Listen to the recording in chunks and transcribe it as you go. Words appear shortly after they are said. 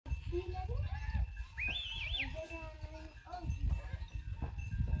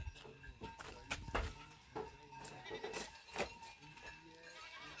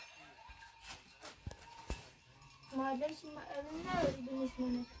معلش نداری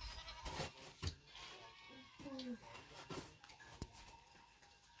بنشونه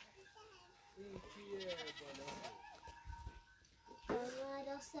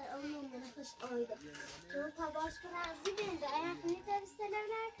Dostlar onun bana hoş oydu. Bu tabaş biraz dibinde ayakını da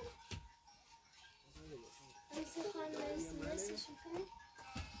istelerlerken. Neyse kanlarısın neyse şükür.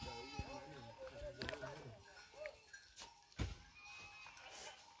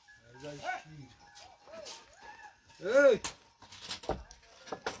 Hey!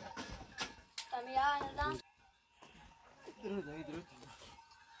 Samira neden? Dur.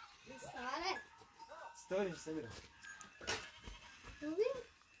 Sare. Story Samira. Bugün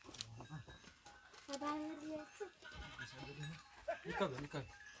haber veriyorsun. Nikal.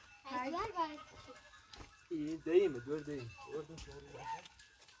 Haber var. İyi değil mi? Dur değil. Oradan sonra.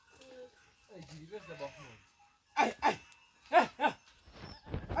 Ay gidiyoruz da bakmıyor. Ay.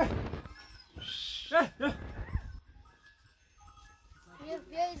 Yok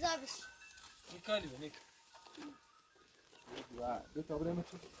zabiş. Nikal. دو تا بریم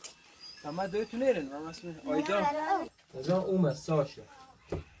تو. تمام دو تو نیرن من اسم آیدا. نزار اومد ساشه.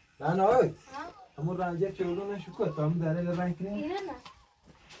 من آی. همون رنجه چولو نشکو تام داره رنگ کنی. ایرانه.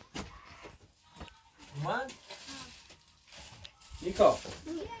 من. نیکا.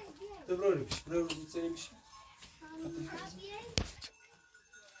 تو برو سری بیش.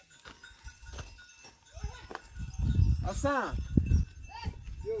 Hasan.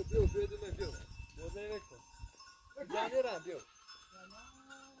 Bio deme bio. Bozay bekle. Canira bio.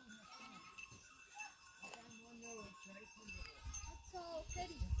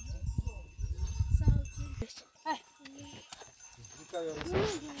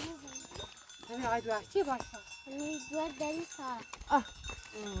 Tabii Aida bahçeye başla. Duvar deli sağ.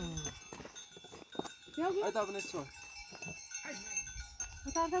 Aida bu ne son?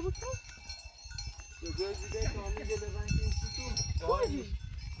 Bu tarafta bu mu? Yo gözü de tamamı gele ben kimsin tu? Koy.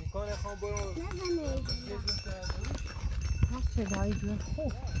 Nikone kan boyo. Nasıl Aida?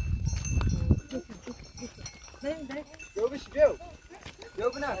 Ben. Yo biş bio.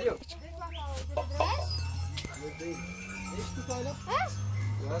 Yo buna bio. İşte falan.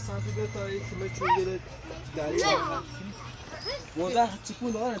 Ya sanki de tarihi kime çölgele deri var. Moda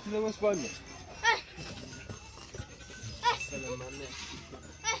çıkmıyor lan etine baş var mı? Selam anne.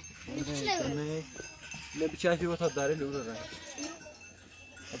 Ne bir çay bir tat deri lura ra.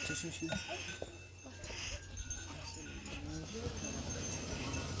 Ab çeşin şey.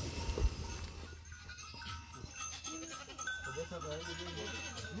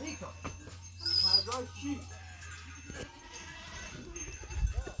 Nika. Hagashi.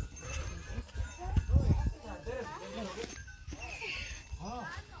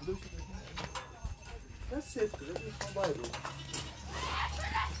 Nasıl etkiler? İlkan bayrağı.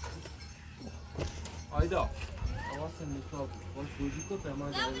 Aida. Ama sen ne kadar? Bak çocuk da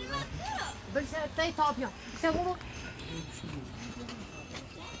hemen geldi. Ben şey tapıyorum. İşte bunu.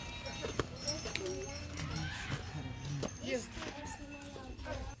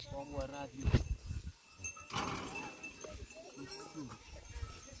 Vamos a radio.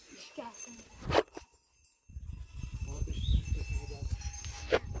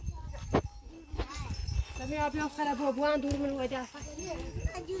 Samira بیام خراب بابوان دور من ودا.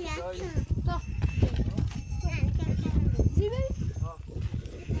 تو. زیبی.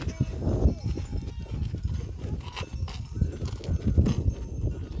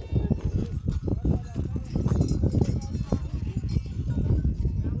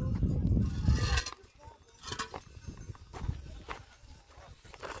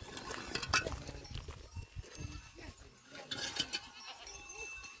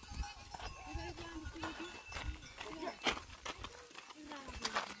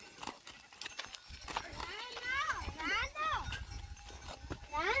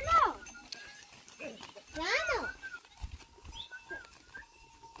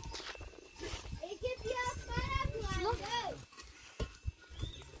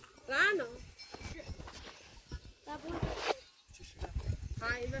 Raana.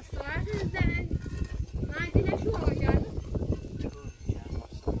 Hay mesela izleyin. Nadine şu olacak.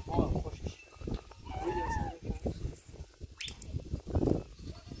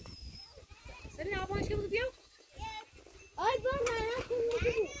 Senin abon şey bulup yok? Ay bana ne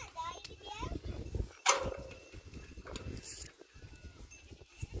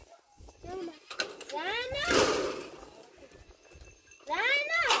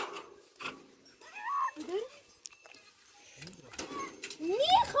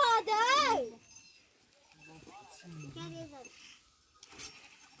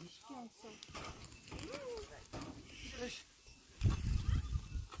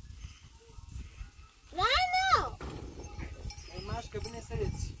Raana! بني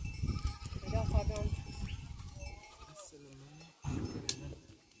سيدي لا طبعا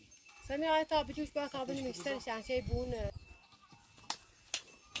سميرة تا بجوش بقى طابني مكسرش عن شيء بون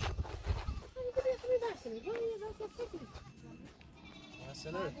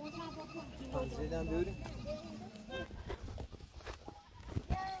سنة زيدان بيوري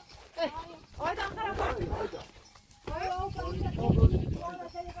Aida ankara bak.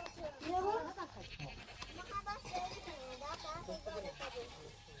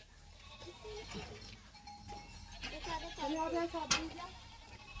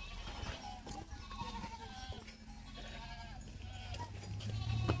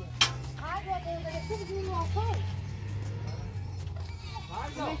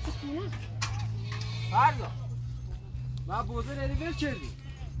 Pardon. Ma bozor eliver çerdi.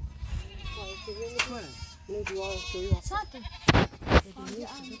 Zaten.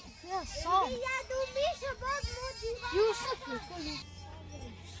 Ya sağ. Ya dumisha bak motiva. Yusuf.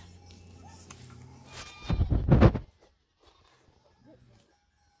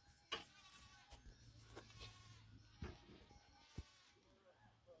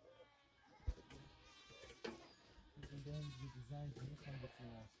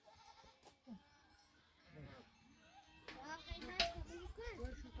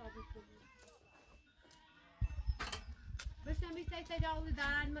 بس نمی تجاوز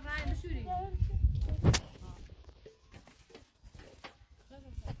دارن من رای مشوری.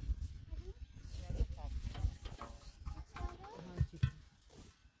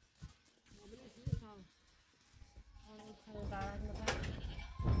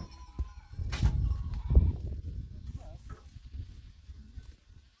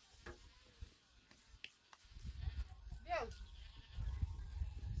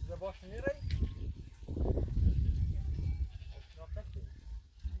 Size baş nereye?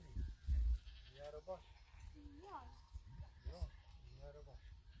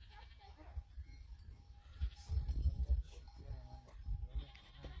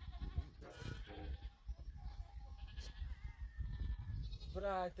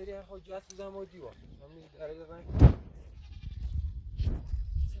 برای تری خود جات بزنم و دیوار. همین درجه رنگ.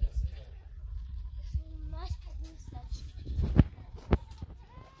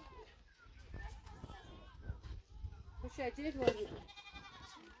 مشاهدات وارد.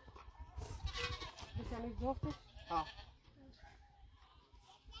 بس نمی گفته. ها.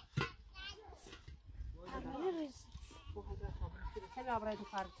 خیلی آبرای تو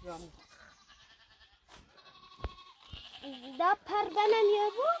خارج جامعه. Da perdenin ya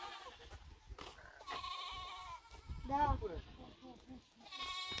bu. Da.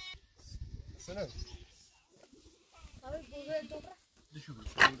 Sana. Abi burada dobra. Düşün.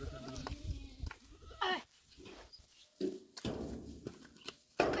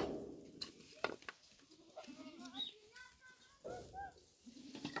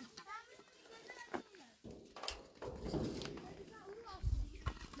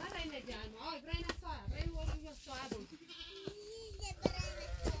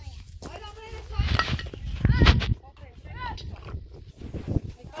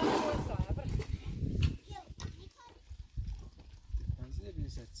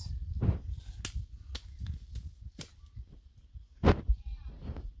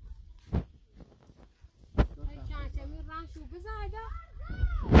 شو بزايدة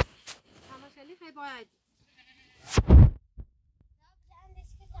أما شلي خي بايد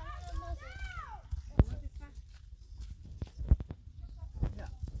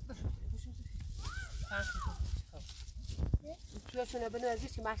شو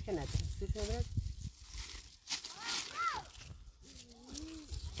بنازيش معك كنادي شو بنازيش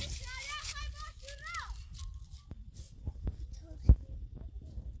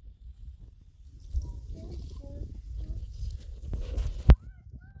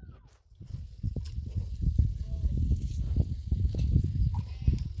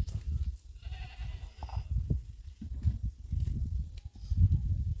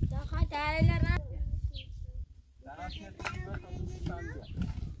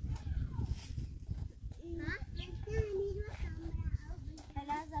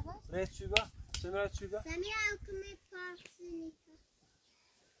ريت شوبا سمعت شوبا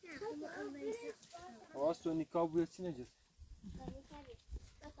واسو نيكاب ويتش نجس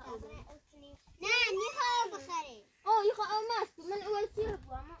نه نيخا بخري او يخا او ماسك من اول سيرب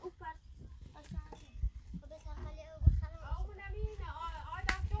وما اوفر بس خلي او بخري او منامين عاد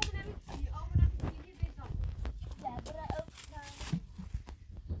شو منامين او منامين بيتا لا برا او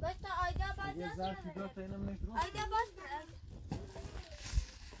بس ايدا بعد يزار شوبا تينا من يشرو ايدا بس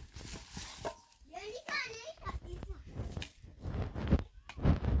يعني كان يكفي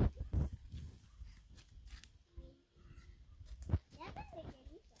يا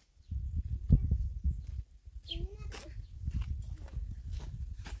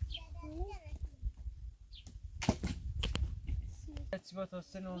سیبا تا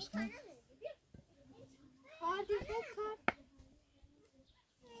سن اسکن هادی بکن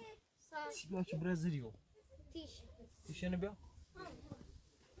سیبا چه برزیلیو تیش تیشنه بیا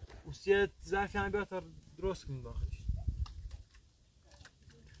وسیت ظرفی هم بیا تا درست کنیم داخلش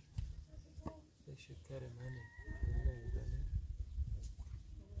شکر منه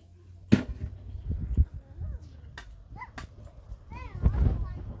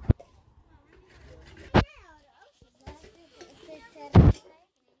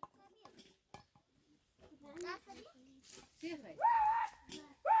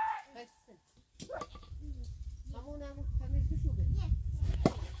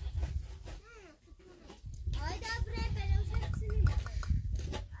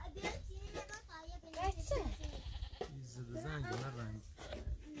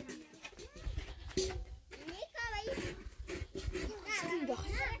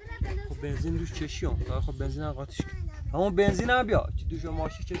بنزین دوش چشیام خب بنزین هم قاطیش همون بنزین هم بیا که دوش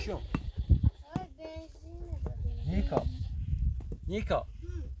ماشی چشیام نیکا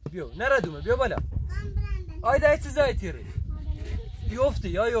بیا نردومه بیا بالا آیدا ایت زای تیری یفتی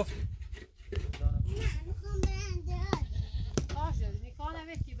یا یفتی باشه نیکانه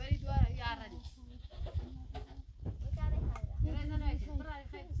وقتی بری دواره یارنی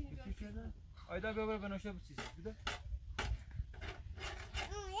آیدا بیا به نوشه بسیز بده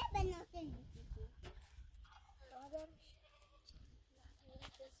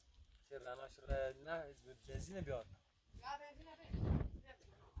رانا شغله نه بنزين بيار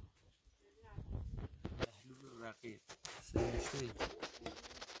محلول رقيق سيشتري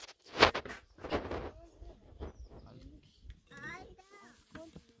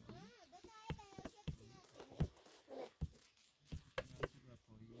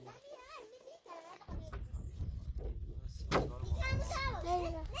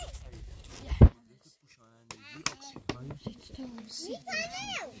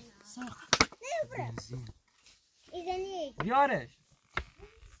بیارش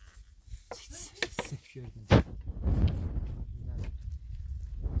سف کردم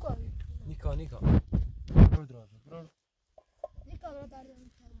نیکا برو درازه برو نیکا برو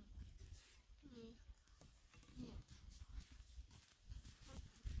دردم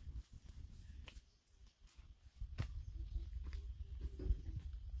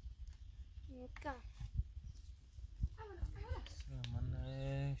نیکا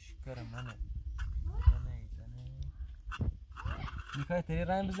شکر منه نیکای تری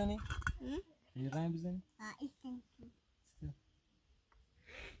رنگ بزنی؟ تری رنگ بزنی؟ ایستم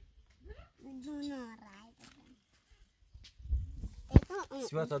دونو رای بزن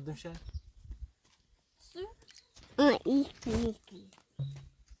سیوات آدم شد؟ ایستم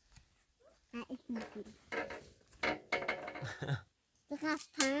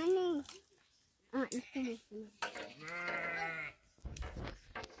بخستانه ایستم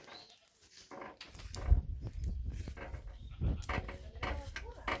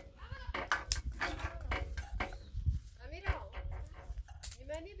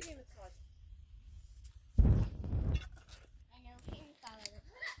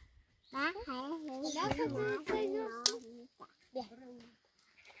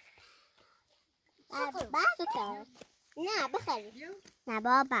نه بخری نه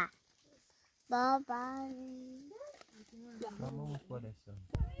بابا ماما مخبرستم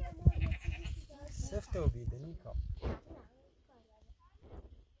سفته و بیده نیکا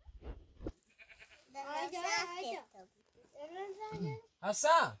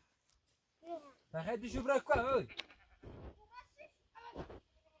حسن بخیر دیشو برای که اوی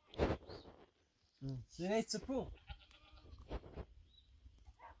سینه چپو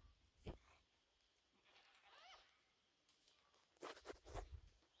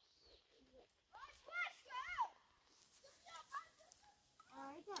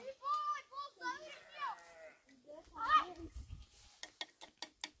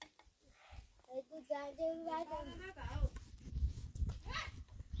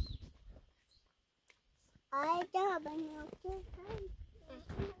Aida banyak kan.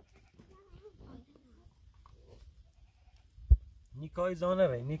 نیکای زانه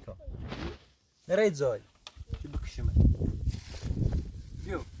وی نیکا نرید زای چی بکشمه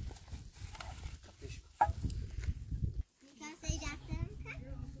بیو Nikah saya datang kan,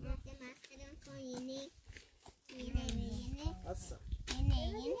 masih kau ini. هسا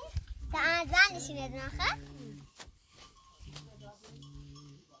Ini. Tak azan di sini kan?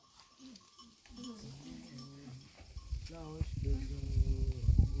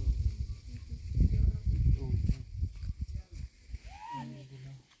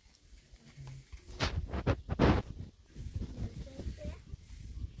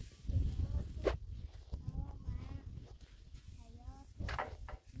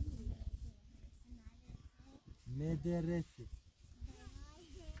 مدرسه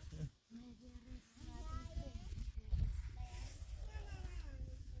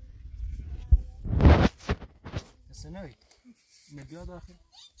سنوی نبیا داخل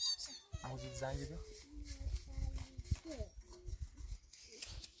عوض زنگ بیا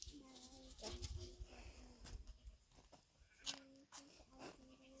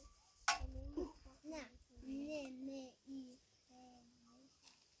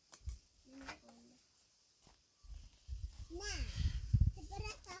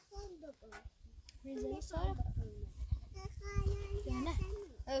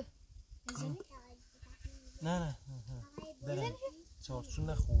نه برم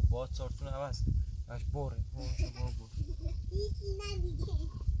چارچون خوب با چارچون عوض اش باره بار هیچی نمیگه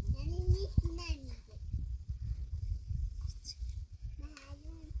یعنی هیچی نمیگه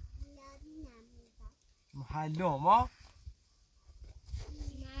محلوم ها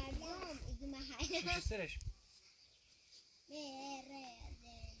مردم اگه محلوم چی سرش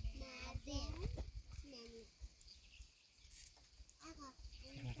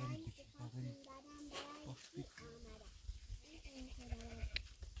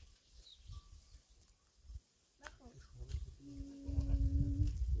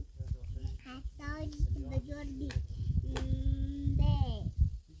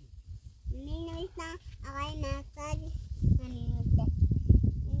آقای نفتالی نمیده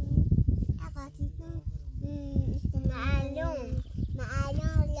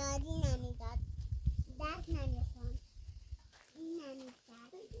معلوم ریاضی نمیداد درک نمیخوان این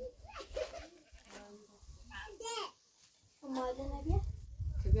نمیداد اومده نبیه؟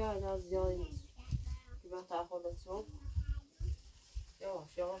 که بیاید از زیادی نیست که با تأخلت صبح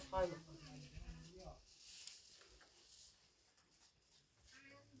یواش خواهی بکن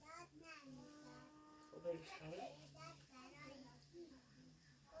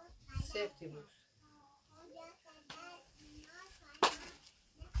سیفتی بود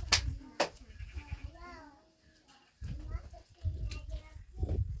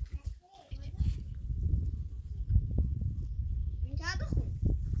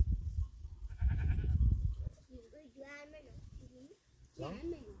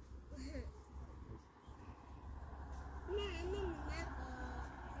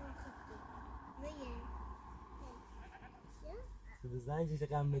زنجش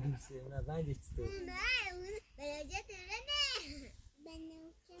غم بدیسه اون زنجش چطور نه اون بلاجه ترنه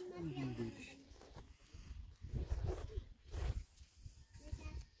بنوشم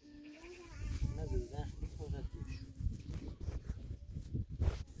نزد زن خیلی فرصت دیش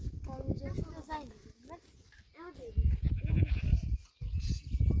کامجه شده زنگ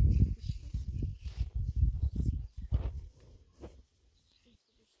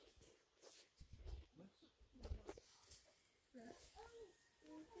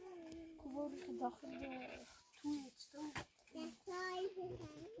داخل توی چطور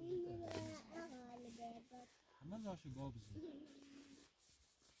همه داشته گاه بزن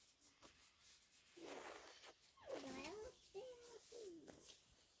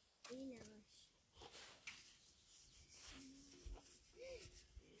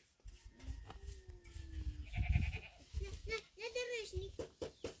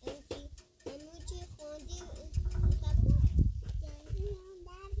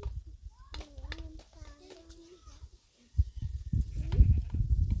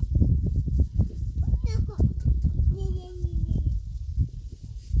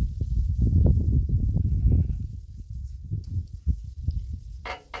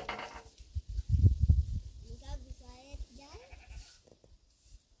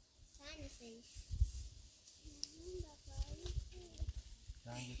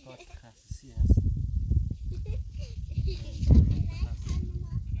رنگ کارت خصیصی هست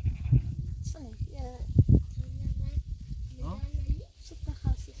سوپ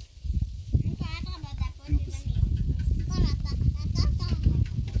خاصی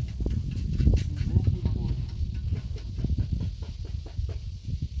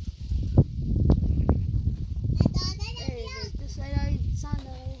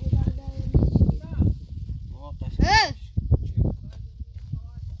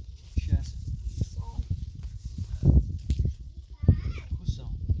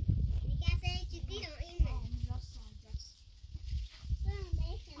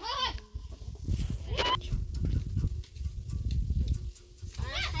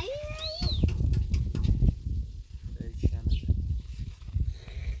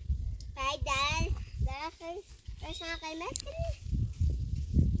روشن قرمز کنی؟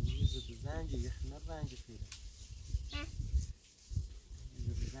 روز بزنگه یخنه رنگ خیره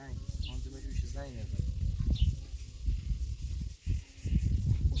روز بزنگه آنجا مجوش زنگ نزد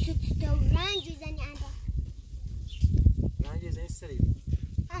تو رنگ زنی اندا این سری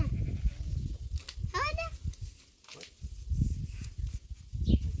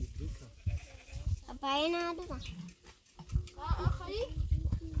باید ندارم آخری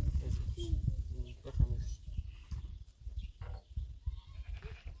بخمش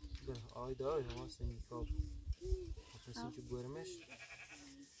آیدا هم هست میکاب خواستیم که برمش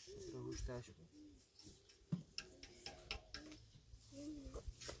رو روش تشکن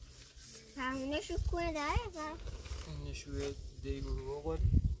همونه شکونه داره نشوه دیگو رو بار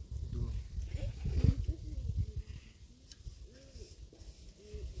دومه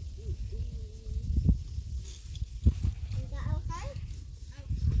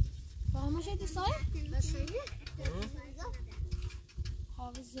فهمش هيدي صاير؟ بس هي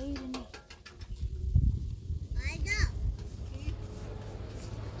حافظ زي النيل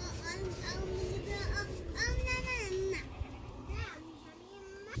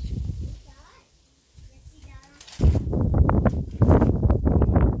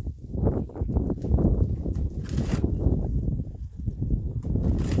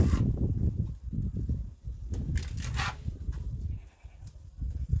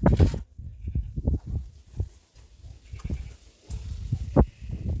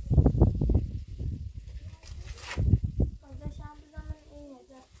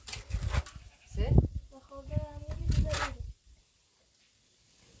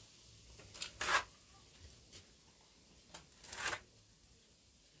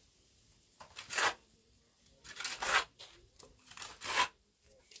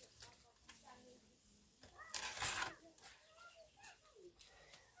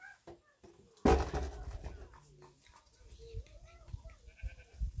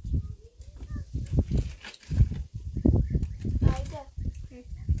Aida.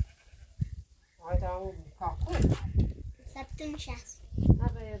 Septum شخص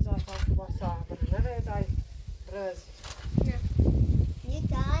نريزات بصعب نريزات رز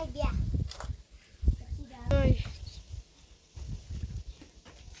يتعاي بيع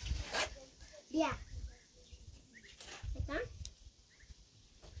بيع تمام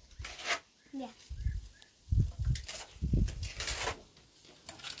بيع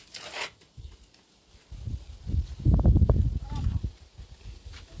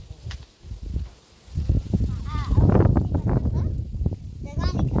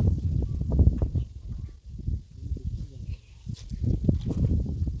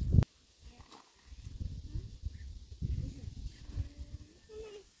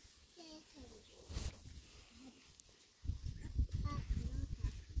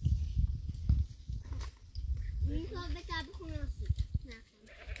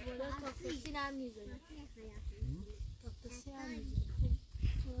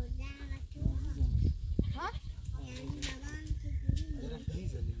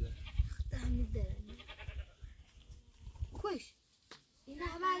كويس إذا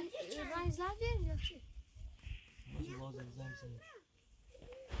الرأي زادين يا شيء باز زمزمه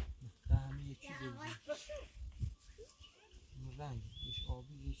همه یه چیزی رنگ ایش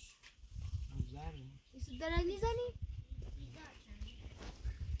آبی ایش زرد درا میزنی؟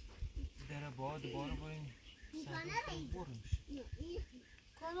 در باد بار باید سرد برمش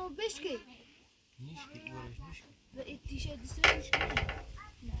کنو بشکی نیشکی برش نیشکی و اتیشه دیسه بشکی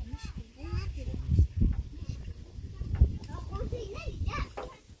نه نیشکی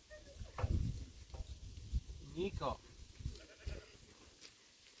نیکا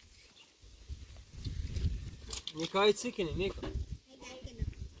نیکایی چی کنی نیکا؟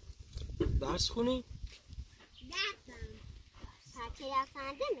 درس خونی؟ کلاس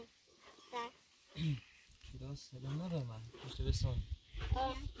نداره کلاس سلام نداره من پشت بسان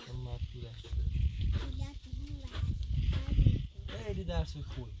اما پولش خیلی درس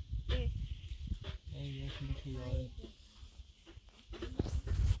خوبی یکی که یاری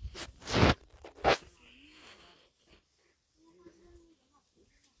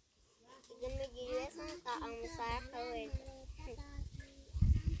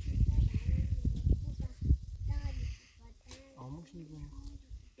آموش میگم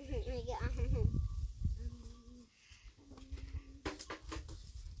میگه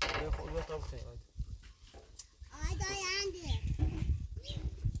یه خود رو تاب خیلی آیدا ینده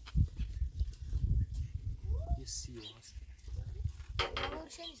یه سیو هست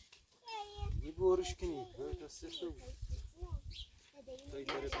یه بورش کنی باید تا سفت رو بود تایی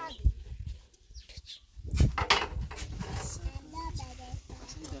داره بود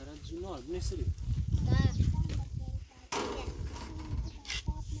اصلا داره جونار بنیسلی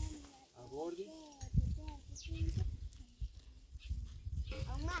آوردی؟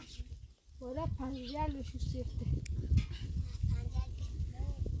 ولا پنجال بشو سیفته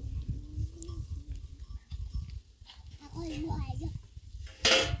اقول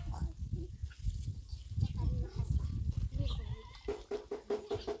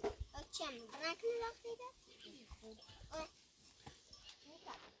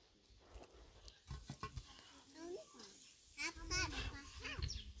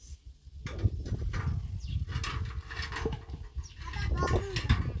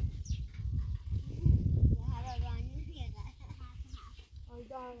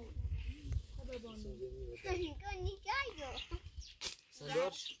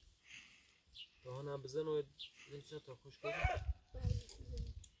دهانه بزن و لیسه تا خوش کنی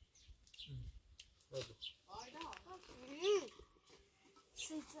بگو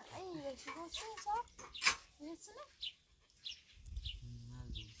سیتون این یکی گوشتون سا؟ نیستونه؟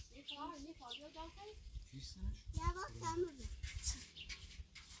 چیستنش؟ یا وقت همه بید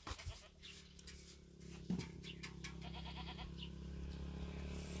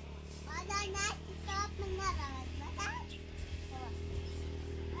بادا نشتی کتاب من ندارد بدا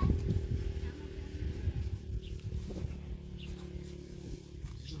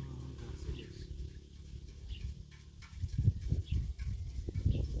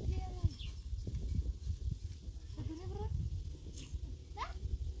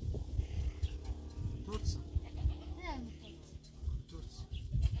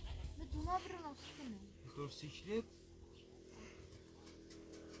سیکلت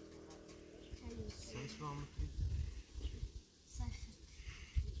سنس رو مطری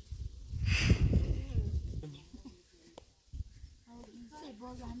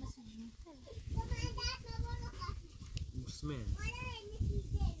باز همه سجون موسمه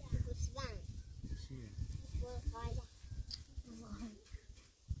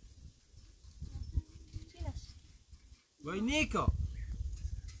وای نیکا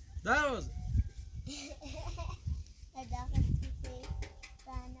دروازه داخل توی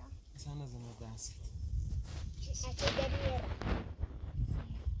رانا اصلا نزنه دست اگه داریم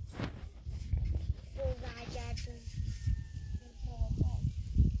بازگردون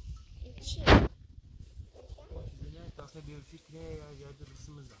این چی؟ داخل بیوفیک نه یا یاد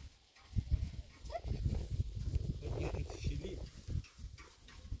رسم زن شلی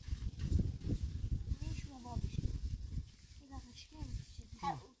شما بابش یه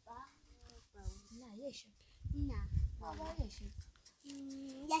دقیقه نه یشه نه بابا یشه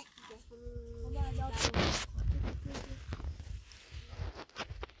بابا یاد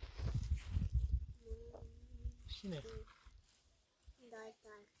شنه دای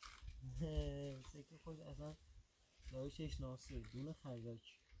سکه خود اصلا دایشش ناسه دونه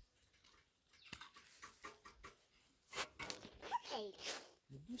خرگاچ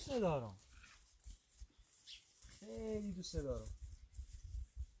دوست دارم خیلی دوست دارم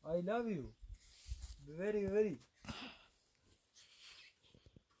I love you very very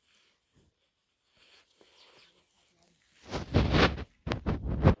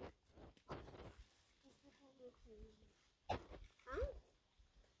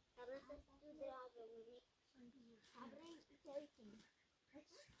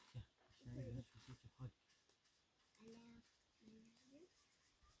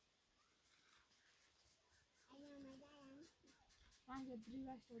من یه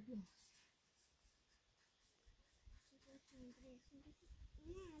بریوش دادیم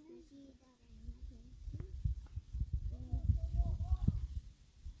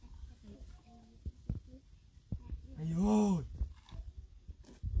ایوه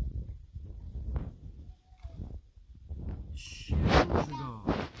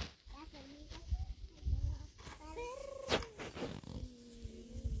شیرگاه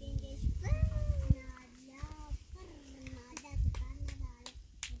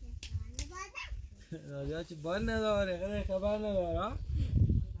نادیا چه بال نداره خیلی خبر نداره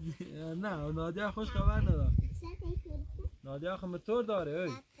نه نادیا خوش خبر نداره نادیا خب موتور داره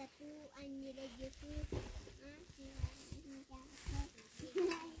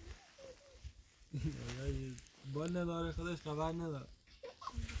بال نداره خودش خبر نداره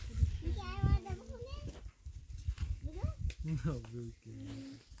نه بلکه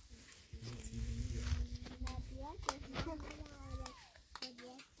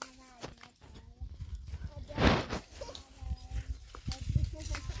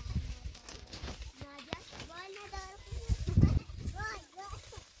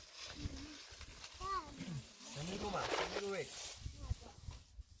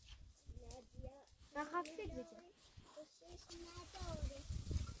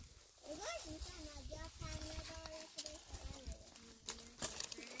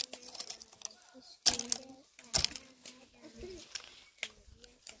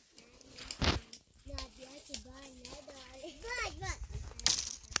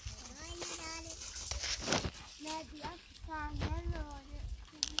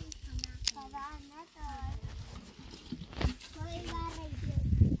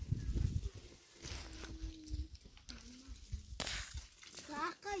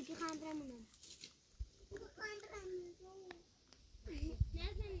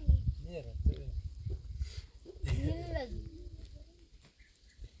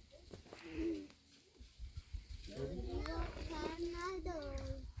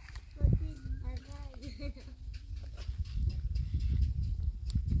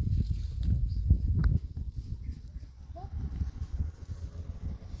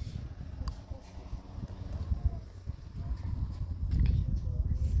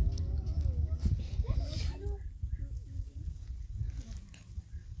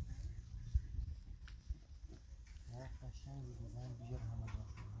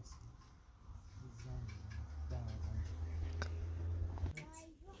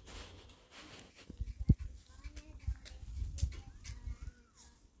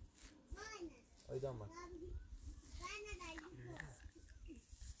آیدا من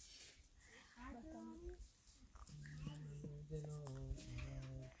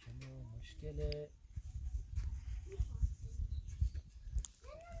مشکله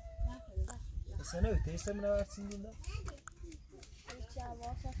سنه تیسته من ورسین دینده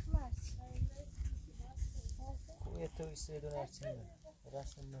خویه توی سه دون ورسین دینده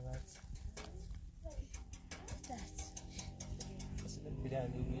رسم من ورسین مثلا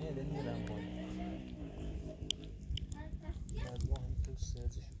بیرندی بینه دل میرم باید باید با هم تو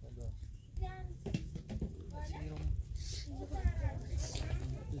سرزشو کنده بسیرم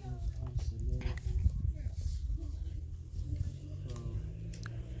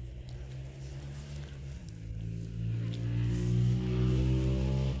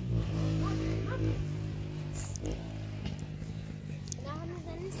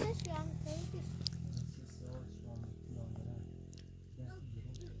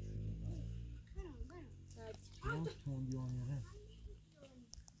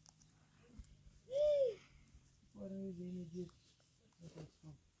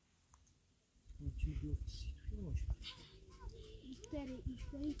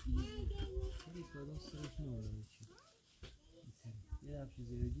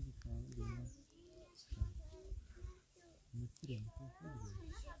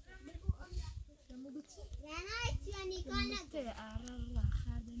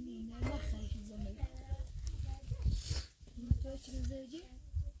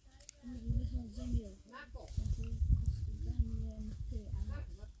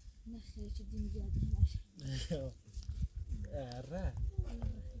اره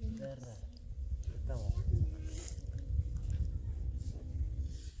اره تمام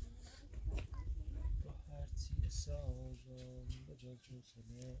با هرچی سازم به جا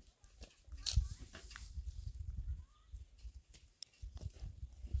جوسنه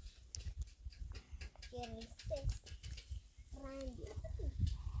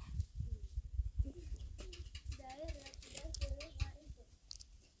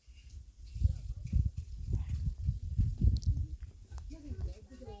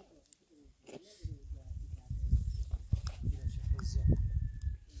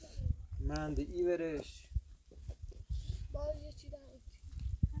من ده ای برش باز یه چی دارم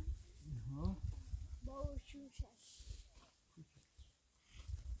ها باز چوش هست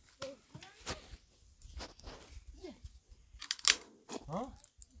ها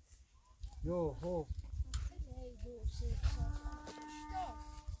یو هو ای دو سه چهار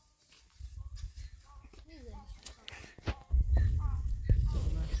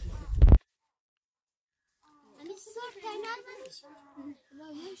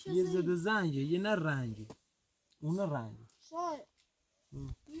یه زده زنگه یه نه رنگی اون رنگی شاید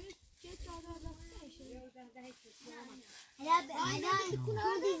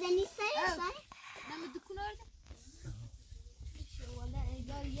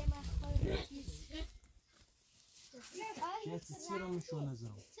Gerçi sıramı şu an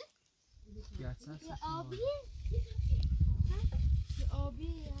zaman. Gerçi abi abi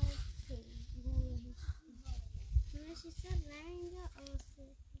ya ماشي سرنج آسف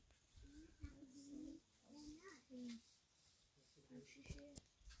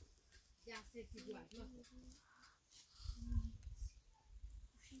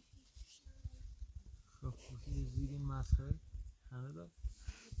خب یه زیری مسخره همه دار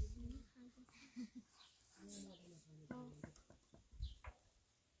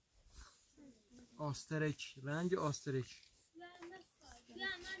آسترک رنگ آسترک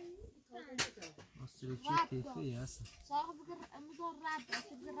آسترکی کیفی هستن صاحب مدار رد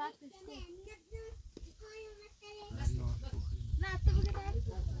تقدر رد تشتي لا تبغى رد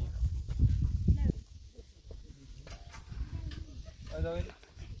لا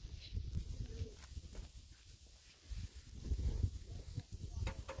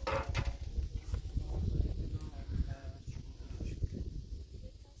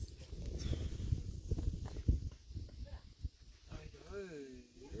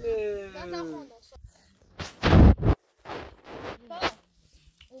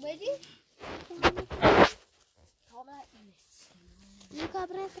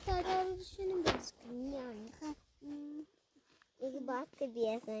Kabra fıtada düşünün baskın yani. İlk bak ki bir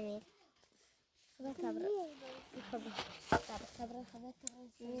esnaf. Kabra. Kabra.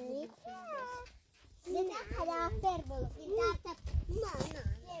 Ne kadar fer bu?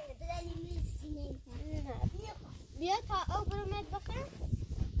 بیا تا او برمت بخیر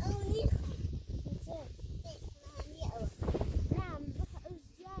او نیخ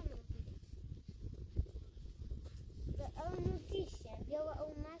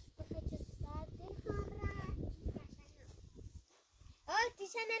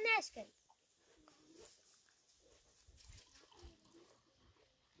میشنه نشکن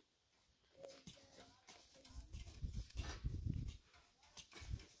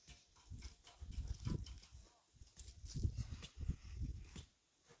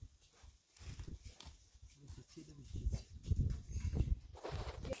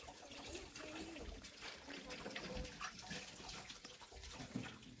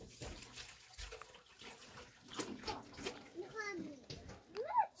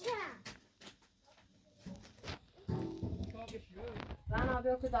رانا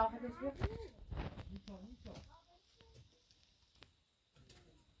بیا که داخلش بیا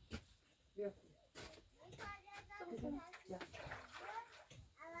بیا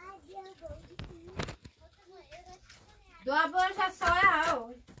دو بارش از سایه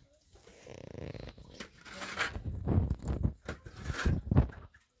ها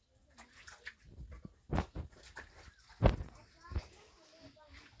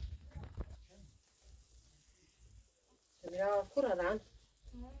Samira kurarán.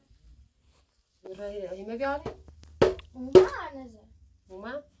 Samira, ما بیاری؟ ما نزل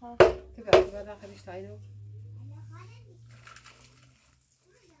اومد؟ تبقى داخلش تعينه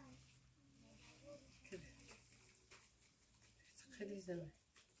خیلی زنه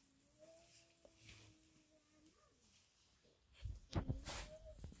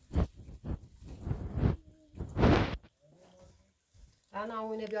انا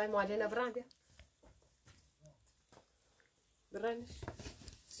وين بیای مالنا برام بیا برامش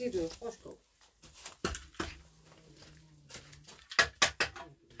سیدو خوش کن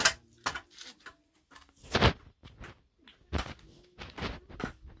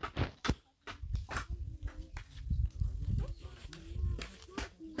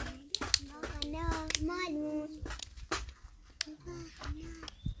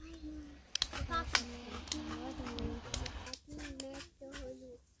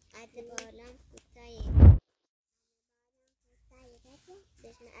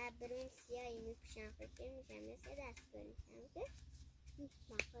برون سیاهی میپوشم فکر میشم مثل دست بریشم که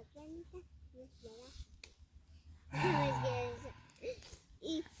من فکر میشم مثل دست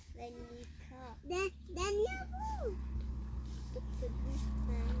ای فلیکا دنیا بود تو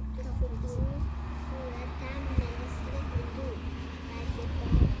دوستم تو خودون صورتم مثل هلو بعد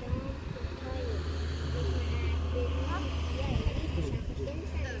بادام کوتاهی برون سیاهی میپوشم فکر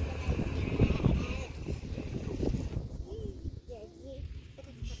میشم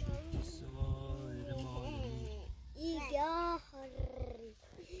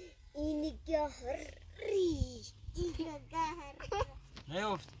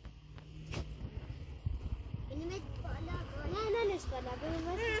نیافت نه نش بالا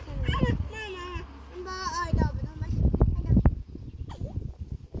برو نه با آیدا بدون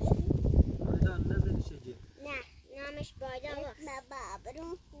آیدا نزنی شجه نه نامش بالا نه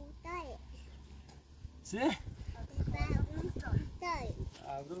برون کوتاه چه؟ برون کوتاه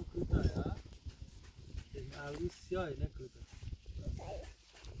ابرو کوتاه ها؟ ابرو سیاهی نه کوتاه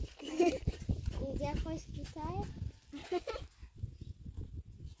اینجا خوش کوتاه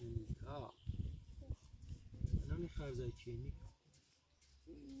شنیکا نمی خرزای چی نی؟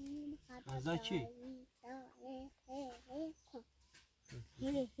 خرزای چی؟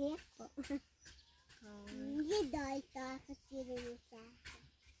 یه دایتا خسیر میشه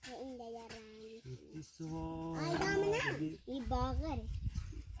این دیگه رنگی آیدا نه این باغره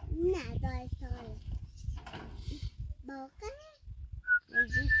نه دایتاه باغره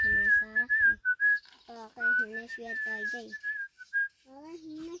نجی کنه ساخته باغره هنش بیاد دایده باغره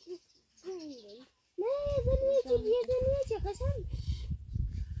هنش بیاد نه یه دنیه چه قشنگ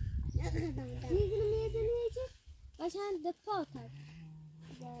یه دنیه چه قشنگ دفاع کرد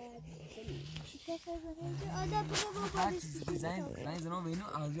هر چیزی زنگ زنان بینو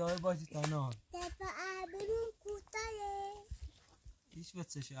از یای باشی تا نه دفاع ابرون کوتاه هیچ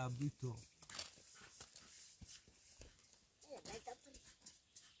بچش ابرو تو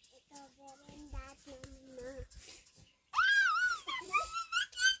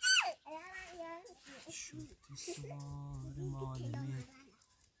شوتی سوار معلمی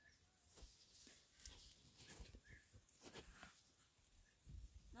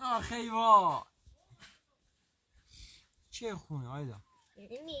آخ ایوا چه خونه آیدا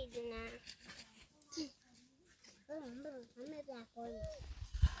میدونم همه دفعی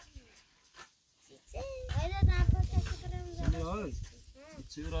آیدا دفعه کسی برم سمیرا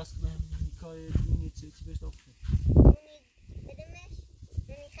چه راست کنم نیکای دینی چی بهش داخل بدمش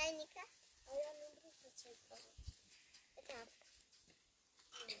نمیخوای نیکا آیا نمیخوای چه کنم بتاب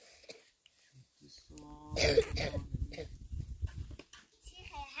چی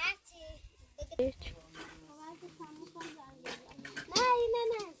هرچی نه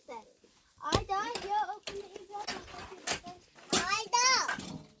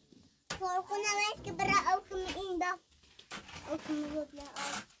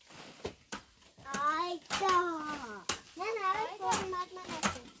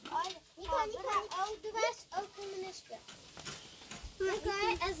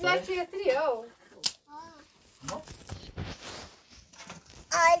maçı getiriyor.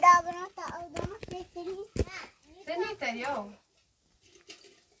 Aida bunu da odama getireyim. Sen getiriyor.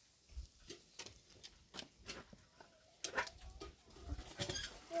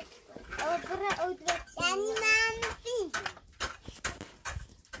 Yani manfi.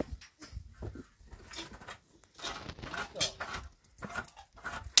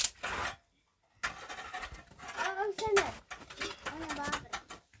 Al sana. Ana baba.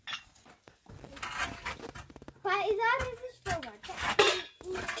 Faiza rezil var.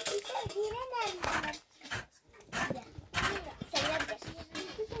 İşte girelim. Sen yapıyorsun.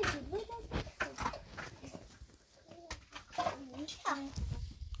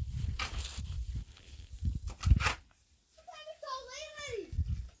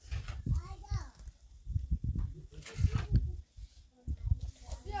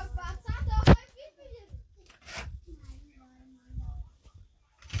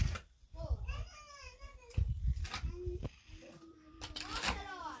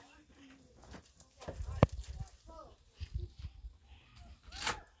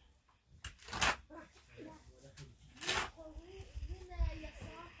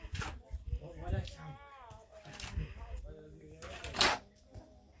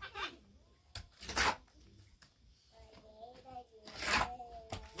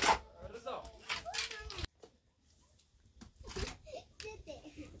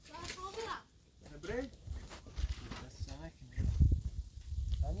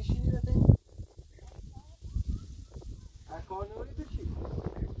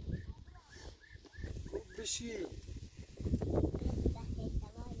 بشی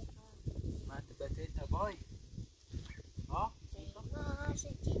من تبته تبای ها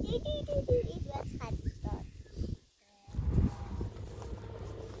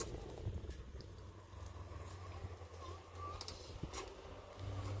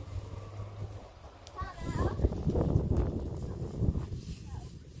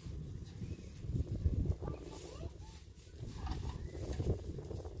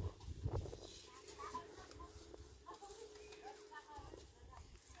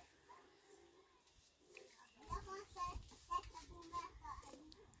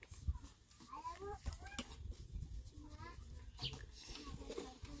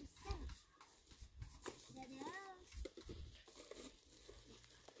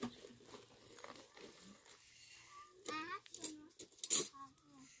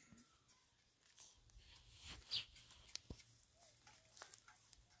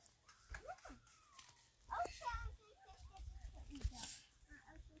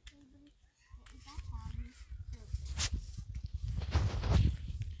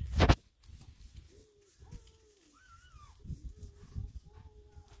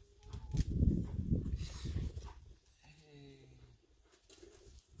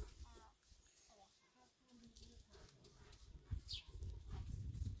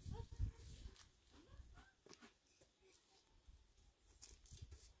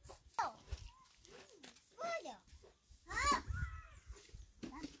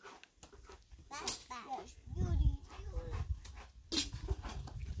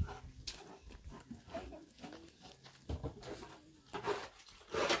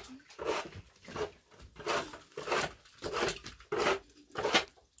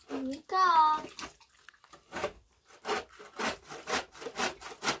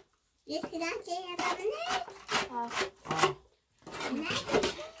Eskiden şey yapabilir. Ne?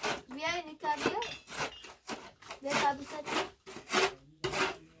 Bir ay nikahlı. Ve tabi satıyor.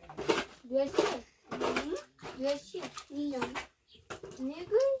 Görsün. Görsün. Bilmiyorum. Ne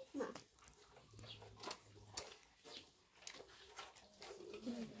gül?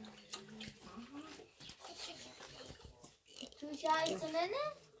 Tu şahitsine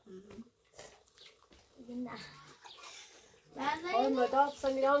ne? Günah. Maar dat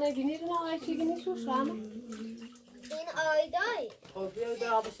Samira ne binir mi? Ay ki binir şu Raana. In Aida. O bir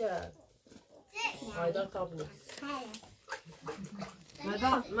de abişe. Aida kabul.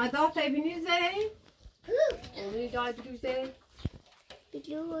 Madat binir zere. Onu da düze.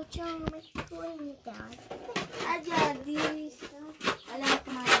 Biliyor çalmak koymayacağız. Acadi.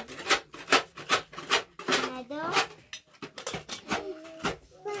 Alakma. Neden?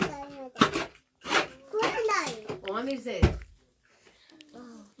 O mirze.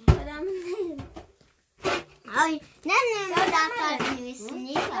 Ay, ne zaten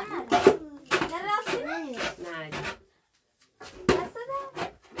üstüne var. Neresi? Nerede? Nasıl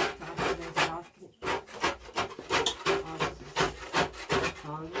da?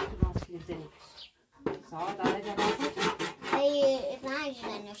 Hayır,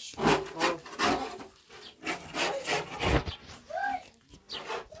 nereden şu?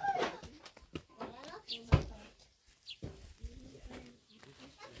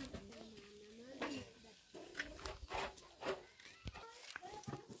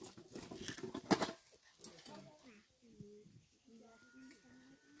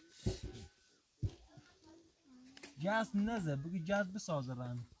 جاز نزه بگی جاز بسازه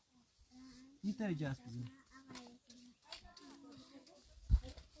رانه میتونی جاز بزنی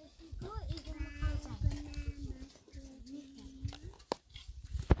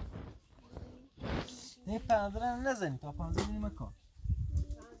نه 15 نزنی تا 15 نمیکن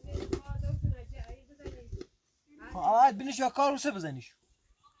آید بینش یا کار روسه بزنیش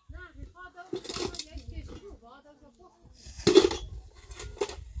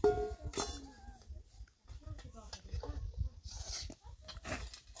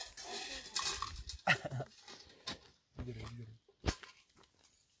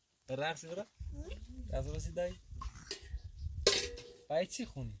رقص برا؟ رقص رسی دایی؟ باید چی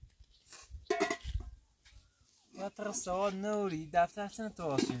خونی؟ ما تر سواد نوری دفتر سن تو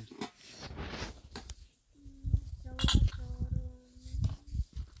آسون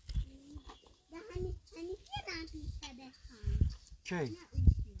کی؟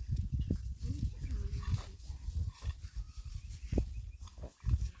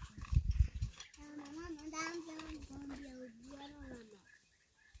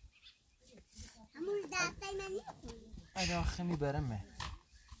 Aida خمی برم من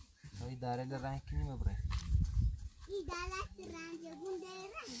توی داره لرنگ کنی مبره ای داره رنگ گونده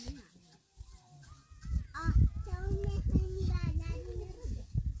رنگ تو میخوایی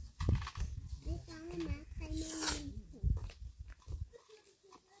برداری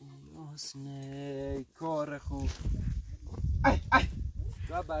یاسنه کار خوب ای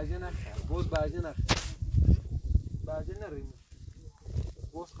تو باجه نخیر باز باجه نخیر باجه نریم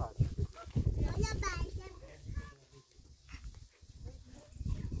باز خواهد یا باجه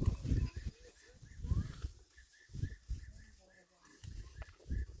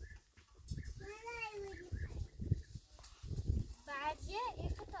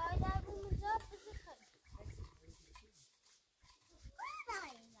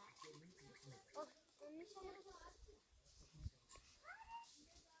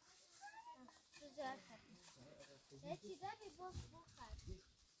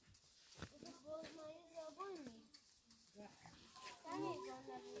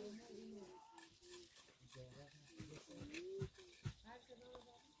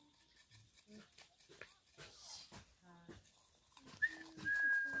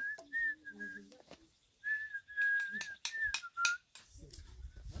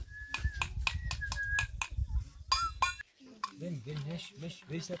Vem, mexe,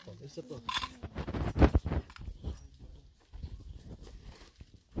 vê se é pronto,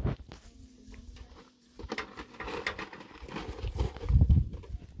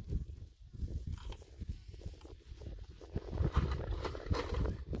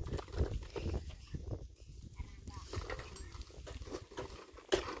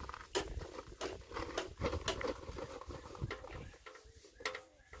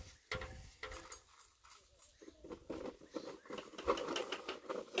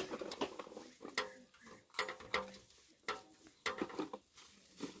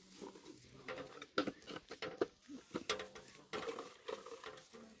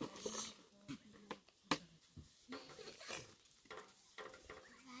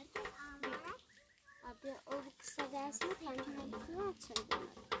 اسمه tranquil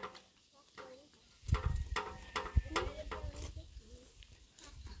شده.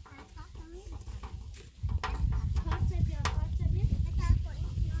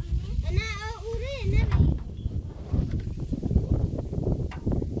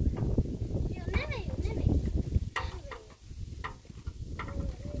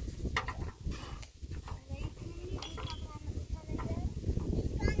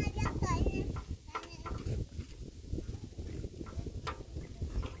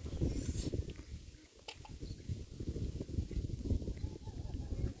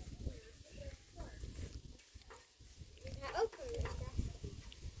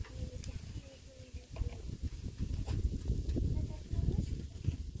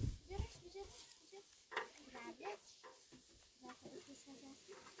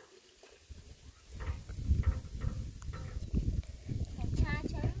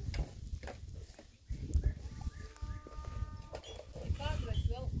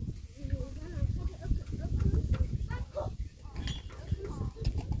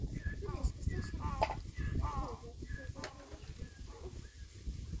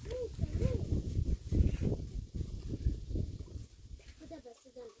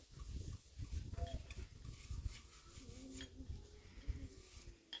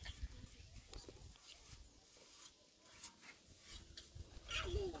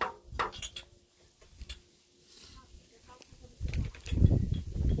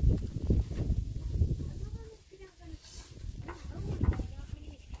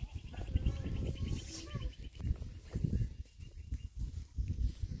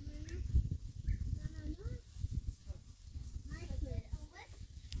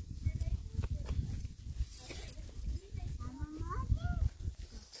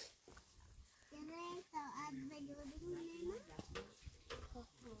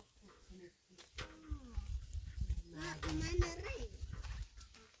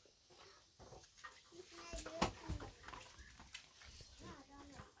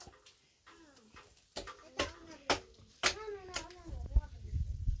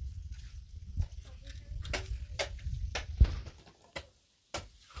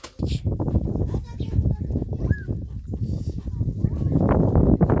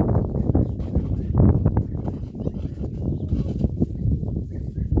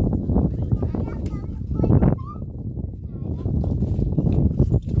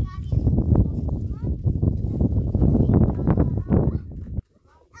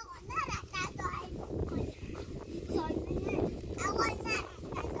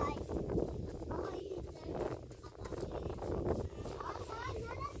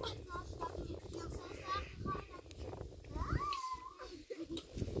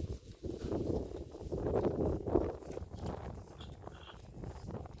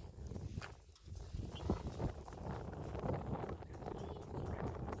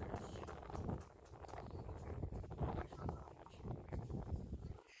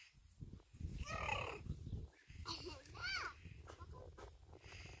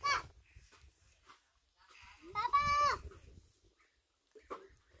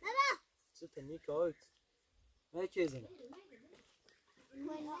 تنيك اوت ما كيزنا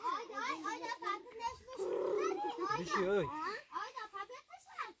بشي اوي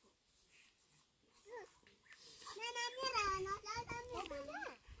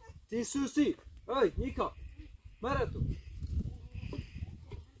تي سوسي اوي نيكا مرتو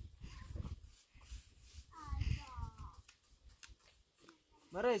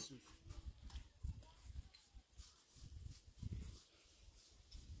مريسو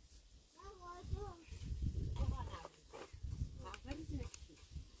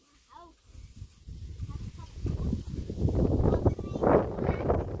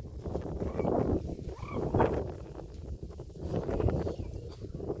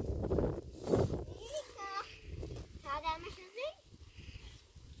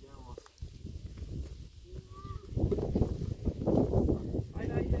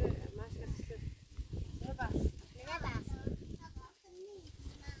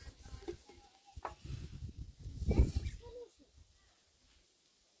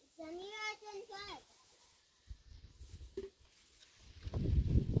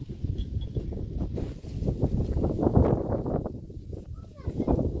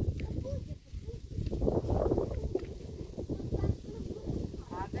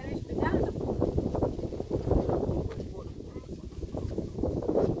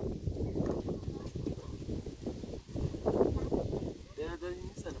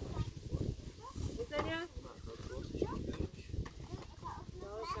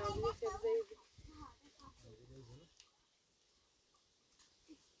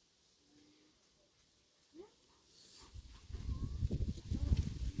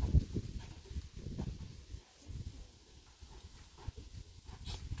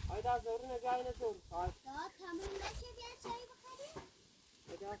Aida zoruna gayne zor. Ay. Daha tamam da şey bir çay bakalım.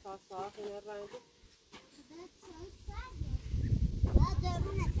 Aida saat saat ne rengi? Ben çay sardım. Daha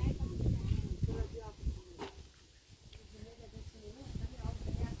zoruna çay bakalım.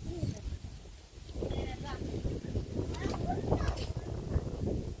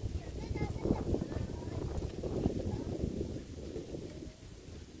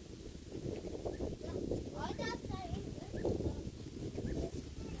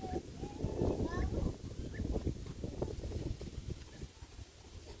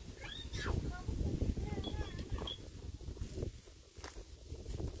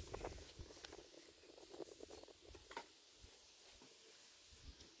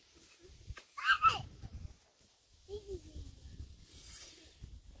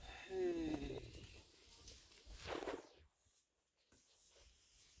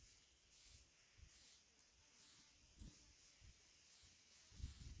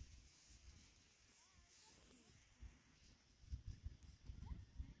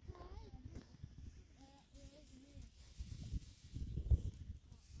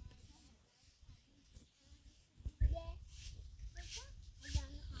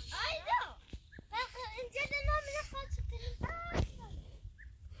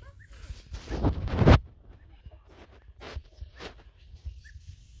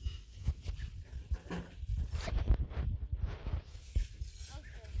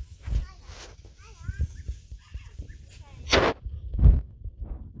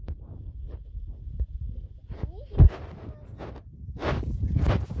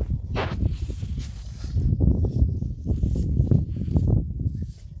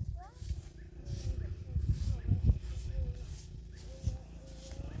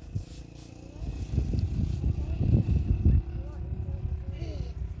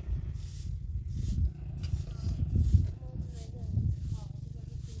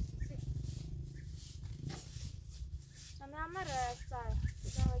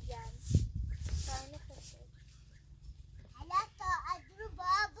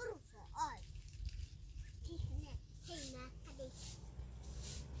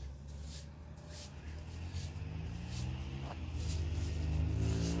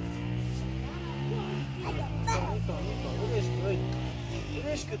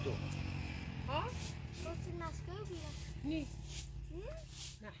 تو ها؟ گفتی مسکه رو بیرم نی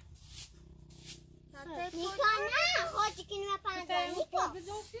نیکا نه خواهی کنی و پنده نیکا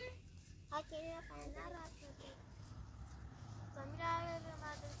بزنشی؟ خواهی کنی و پنده را کنی سمیرا به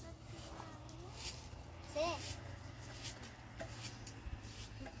مدرسه سه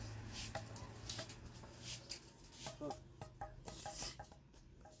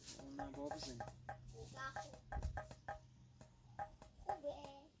اون با بزنی خوبه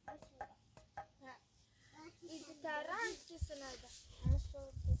ایده تران چی سنده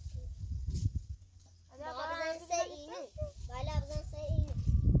بابا سه اینو بالا بزن سه اینو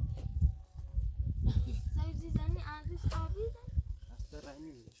سایزی زنی آبیش آبی زن اصلا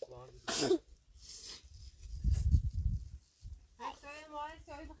رنگی میدش سایه ماه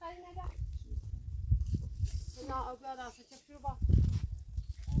سایه بخری نده نه آبی آدم سچه شروع با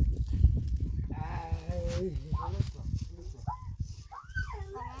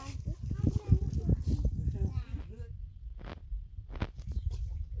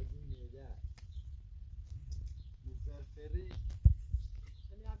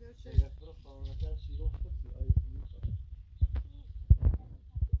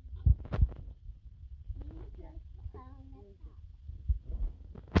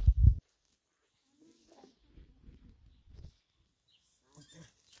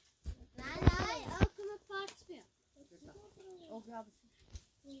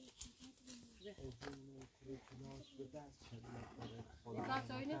یکم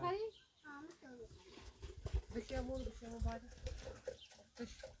سایه نخری؟ بشه مون باید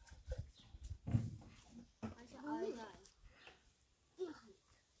بشه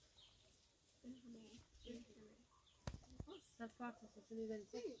سفر سسنی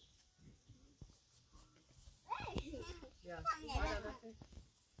دلیسه یا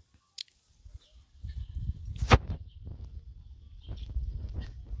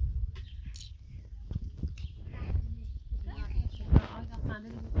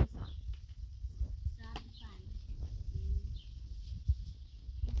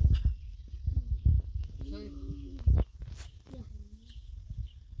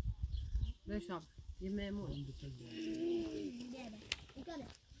بشم یه میمون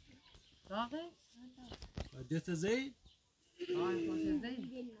داغه؟ دست زید؟ آه خوش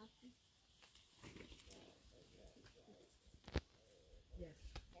زید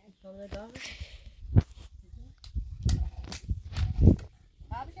کامل داغه؟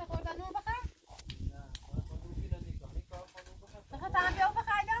 بابی چه خوردن نون بخور؟ نه خانم بیرن نیکا نیکا خانم بخور بخور تمام بیاو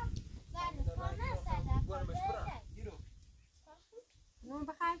بخور دا؟ برو مشبرم گیرو نون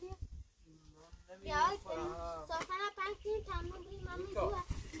بخوردی؟ یا سفر پنکی تمام بی مامی دو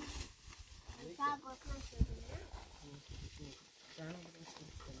تا گفتن شده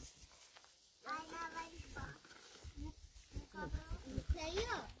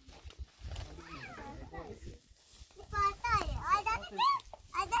سیو پاتای آیدا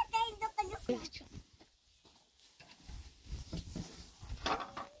این دو کلو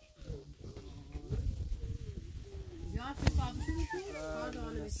یا چه سابقی میکنی؟ کار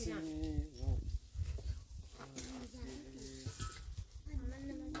دانه بکنم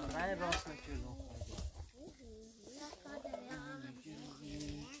رای راست نکردم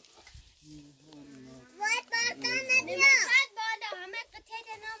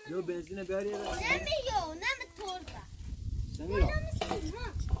لو بنزین بیاری رو نمیو نمی تربه سمیرا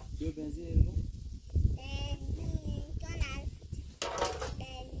لو بنزین رو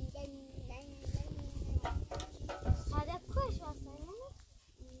صادق کش واسه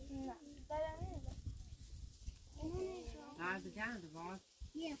نه برای از جند باز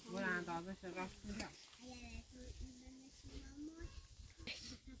برو اندازه شد راست میگم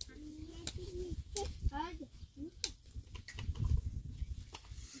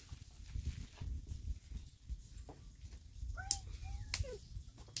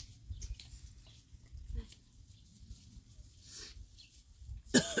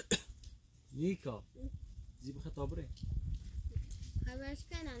نیکا زیب خطابره خبرش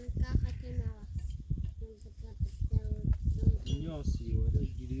کنن که خطی نواست نیاسی و ده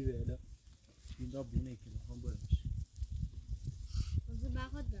گیری ویده این دا بینه که نخوام برمش وزی با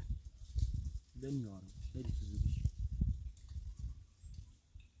خود با نمیارم خیلی فزودیش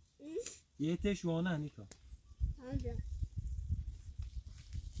یه تش وانه نیکا آجا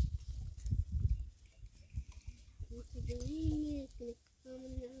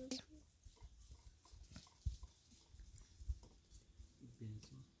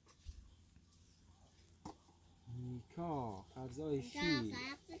نیکا خرزای شیر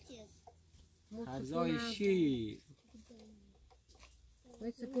خرزای خرزای شیر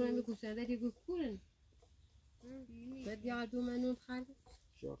باید سپورم بکوشن داری گفت کورن باید یادو منون خرد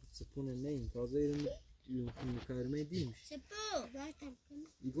شاخ سپونه نیم تازه این مکرمه دیمش سپو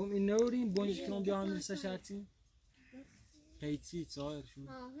يقوم النورين بونج كلام بيعمل لسه شاتين قيتي صاير شو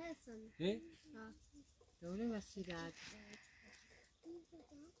هسن ايه دوله مسیرت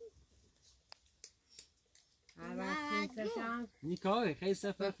نيكاي خي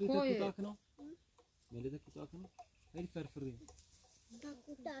سفر في تاكنا مليده كتاكنا هاي فرفرين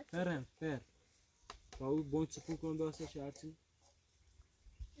فرن فر فاو بونج سپون كلام بيعمل شاتين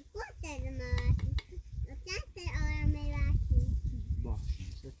باش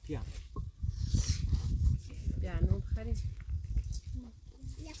سكيان بیانو بخری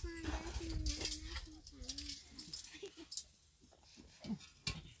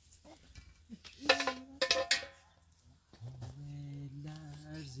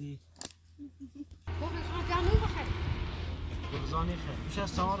لرزی بخری بیانو بخری رزانی خیر میشه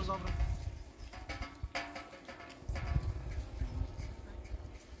از سوار زابره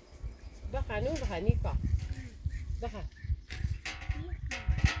بخری نو بخری نیکا بخری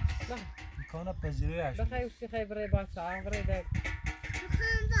بخری میکنه پذیریش بخری وشتی خیلی برای با ساعت برای دک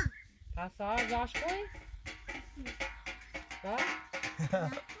پس ساعت زاش کوی با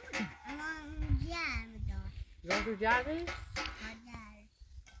زاش جاری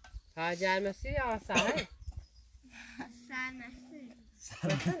ها جار مسی یا ساعت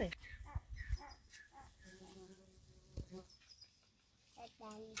ساعت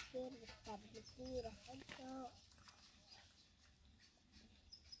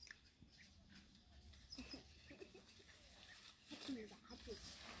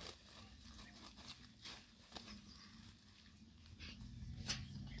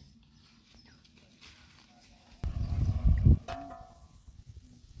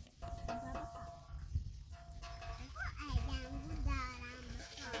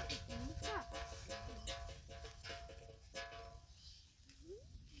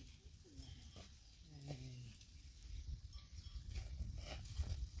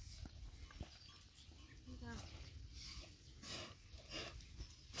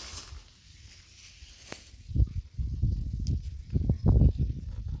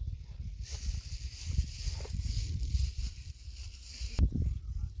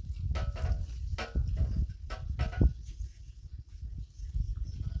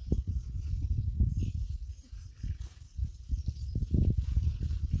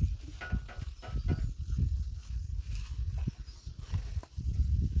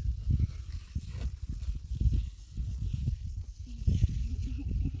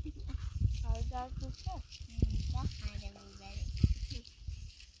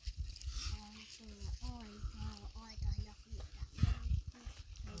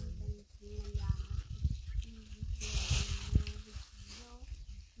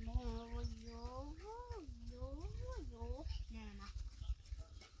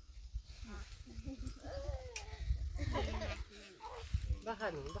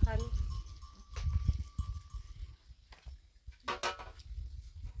بخری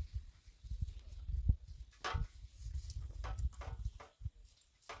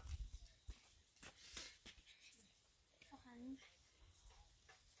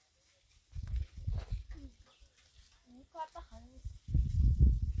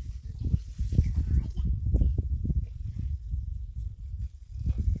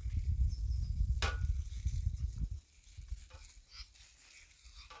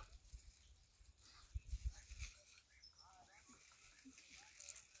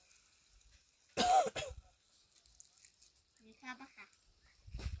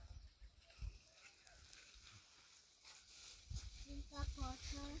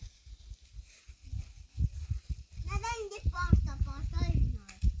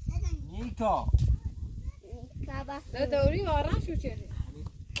نیکا نه دوری آرام شو چیزی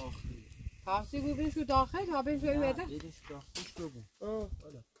پاسی ببین شو داخل ها بین شوی میده دیدش داخل شو بون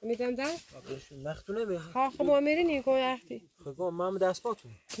میدم در مختونه به خب ما میری نیکو وقتی خب ما دست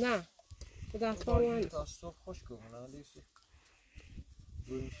پاتون نه به دست پاوان تا صبح خوش کنم نه لیسو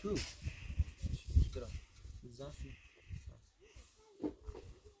بریم شو چرا زن شو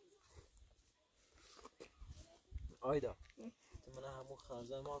آیدا تو من همون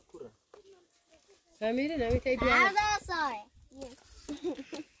خرزه ما کوره سمیره نمیتونی بیاری هذا صاير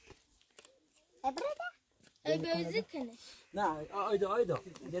ای بازی کنه نه آیدا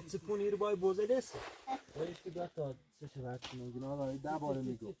یه سپونی رو باید بوزه دسته ولیش که داد تا سه شبت کنم گناه داری 10 بار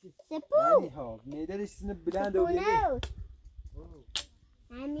میگو سپو ها میده دستینه بلند و بیده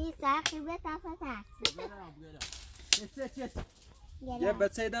همین سخی به تفت یه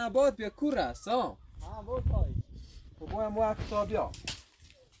بچه دن باد بیا کور است ها بود پای خب باید موقع تا بیا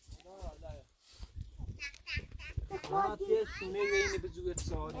ما تیه شونه وینی بزرگ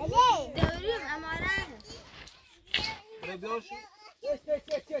سالی دوریم اماره را بیاشو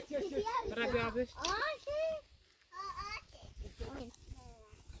برای بیابش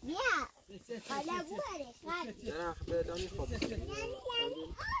بیا حالا بوارش درخ بدانی خود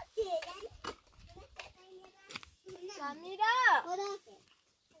سمیرا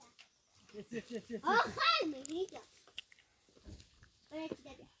آخر میگی برای چی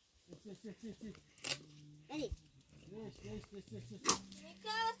دبیا برید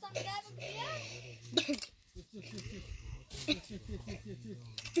میکا سمیرا بگیر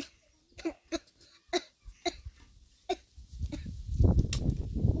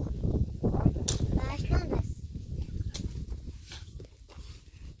baştan bas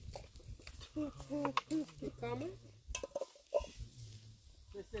کامل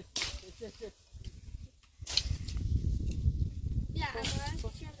بیا اماره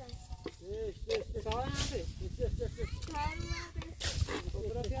چه سال هم بش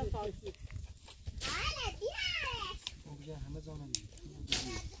برای بیا سال hala biraz بگه همه زانم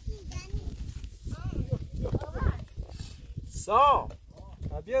سا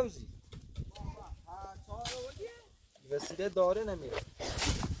بیاوزی وسیله داره نمیره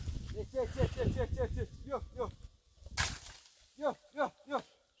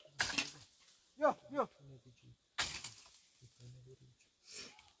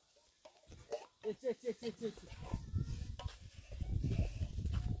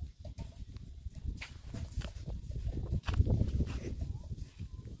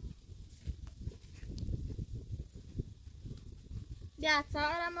بیا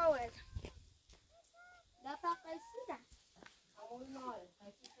سارم اول لا تقصیده همون ناره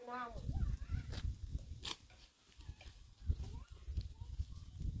خیلی نمون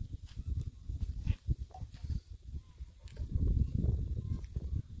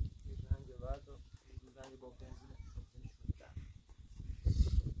رنگ ورد و رنگ با بنزین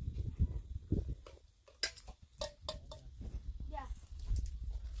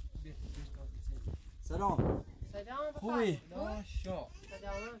سلام سلام خوبی؟ ماشا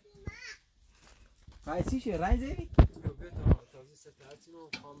سلام قایسیشه رنگ زیری؟ بیا بیت تازه سترسیم و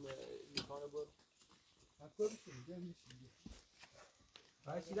خام میخانه برو حکر بشیم بیا میشیم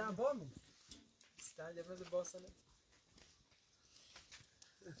قایسیدم با می استنج ابرز باسنه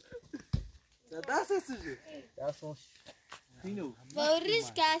دست سجی دست هاش خینو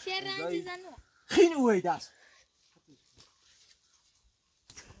بوریش کاشی رنجی زنو خینو هی دست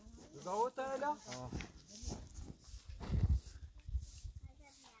زاوتا الا؟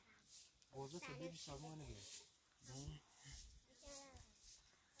 بوزه تو بیدی سازمانه بید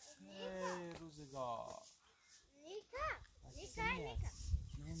ای روزگار Nika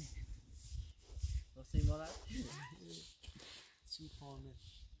واسه ایمانه سوپانه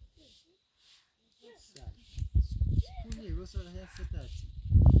سپونی رو سر هست سترسی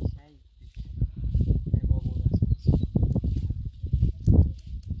شایی ای بابا دست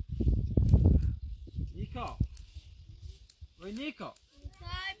نیکا وی نیکا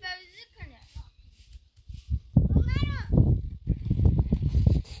سای بوزی کنه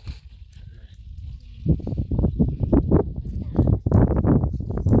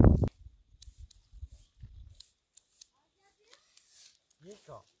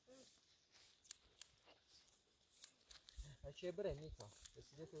نیکا چه بره نیکا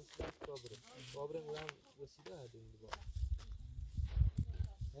وسیله تو وسیله بابره میرم وسیله هده این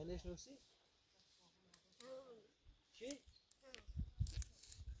با ننش نوسی؟ چی؟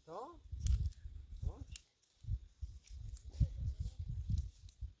 تا؟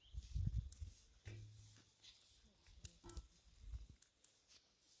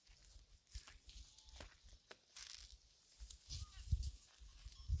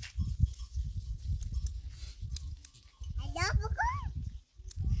 Hello بکن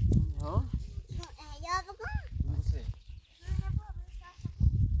ها؟ Hello بکن نوسی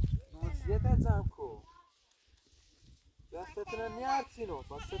نوسیت زم کو دستتون نیارسینو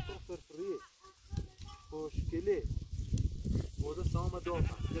دستتون فرفریه خوشگله موضوع سام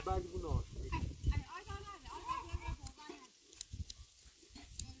دوفا ده بعد بوناش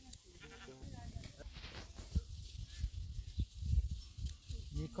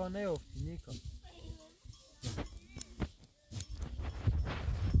نیکا نیفتی نیکا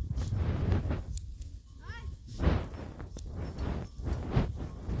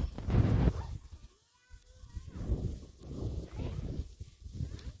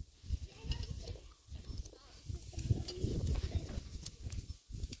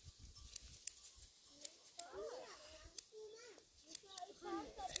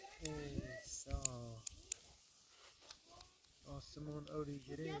آسمون اوری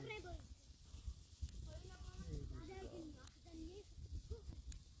گره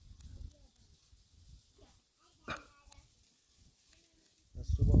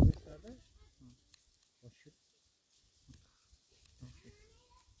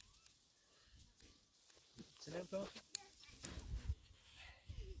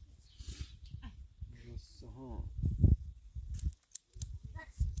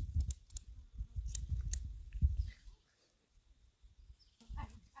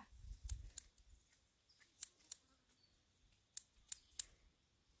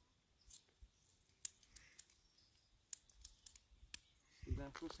زن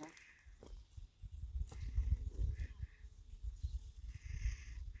خوشم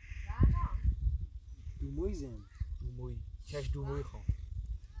دوموی زن دوموی چش دوموی خواه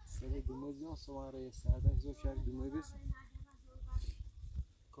سری دوموی زن سوان رای ساده زو چش دوموی بس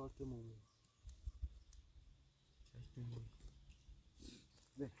کارت مومی چش دوموی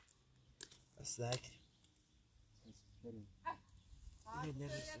به بس ذاکر بریم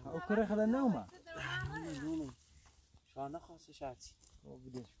او کره خدا نومه نومه شانه خواسته شرطی او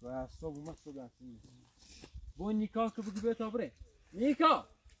بدش و از صبح اومد صبح درسیم بو نیکا که بگی بیتا بره نیکا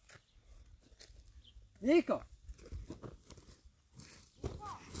نیکا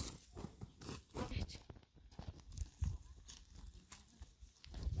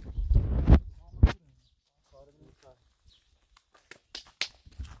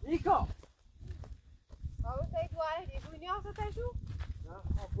نیکا آقا تایید واره دیگونی آسا تشو؟ نه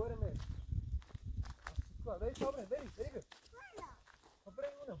خواب برم بری صبره بری بری خب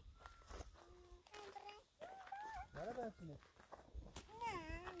بریم اونم برای برسونه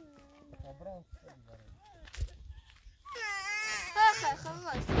خب بریم آخه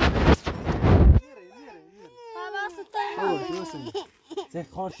خلاص خلاص زي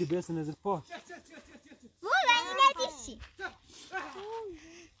خارشي بيس نزل فوق مو بعدين تشي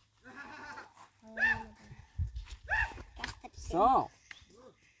صح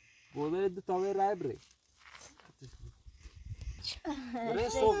بوده دو تاوی رای بری بری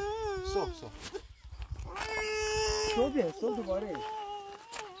صبح صبح دوباره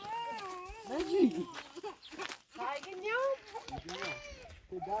نجی Saygın yok.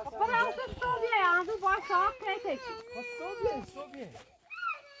 Para olsa soruyor ya. Bu baş saat ne tek? صبح